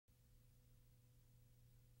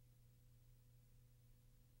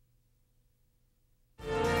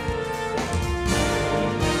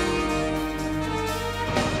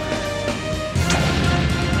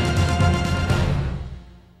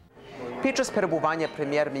Під час перебування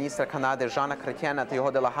прем'єр-міністра Канади Жана Кретєна та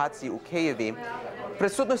його делегації у Києві в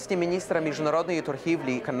присутності міністра міжнародної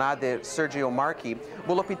торгівлі Канади Серджіо Маркі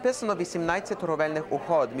було підписано 18 торговельних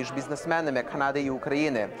угод між бізнесменами Канади і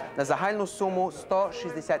України на загальну суму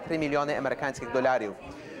 163 мільйони американських доларів.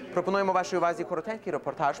 Пропонуємо вашій увазі коротенький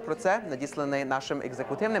репортаж про це, надісланий нашим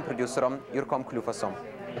екзекутивним продюсером Юрком Клюфасом.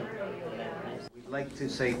 I'd like to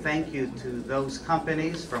say thank you to those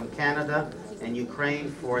companies from Canada and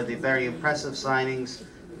Ukraine for the very impressive signings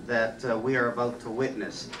that we are about to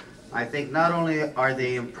witness. I think not only are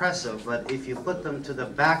they impressive, but if you put them to the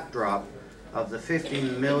backdrop of the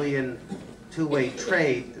 15 million two-way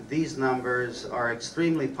trade, these numbers are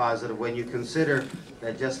extremely positive when you consider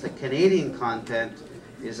that just the Canadian content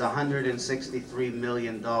is $163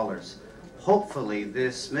 million. Hopefully,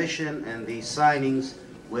 this mission and these signings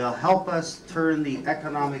will help us turn the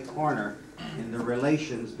economic corner in the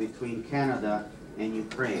relations between Canada and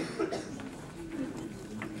Ukraine.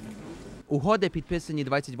 Угоди, підписані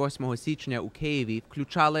 28 січня у Києві,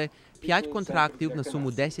 включали 5 контрактів на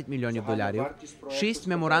суму 10 мільйонів доларів, 6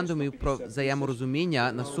 меморандумів про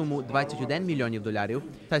взаєморозуміння на суму 21 мільйонів доларів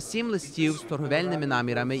та 7 листів з торговельними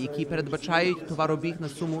намірами, які передбачають товарообіг на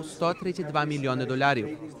суму 132 мільйони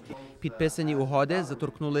доларів. Підписані угоди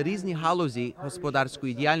заторкнули різні галузі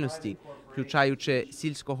господарської діяльності, включаючи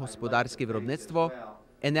сільськогосподарське виробництво,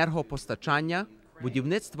 енергопостачання,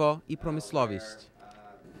 будівництво і промисловість.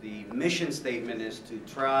 The mission statement is to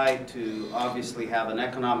try to obviously have an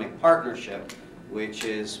economic partnership which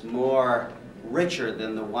is more richer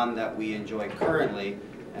than the one that we enjoy currently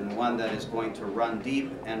and one that is going to run deep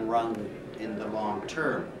and run in the long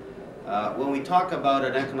term. When we talk about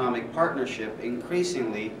an economic partnership,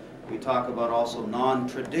 increasingly we talk about also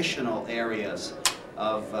non-traditional areas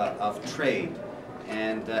of trade,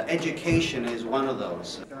 and education is one of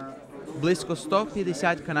those. Близько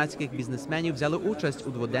 150 канадських бізнесменів взяли участь у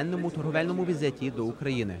дводенному торговельному візиті до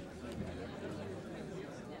України.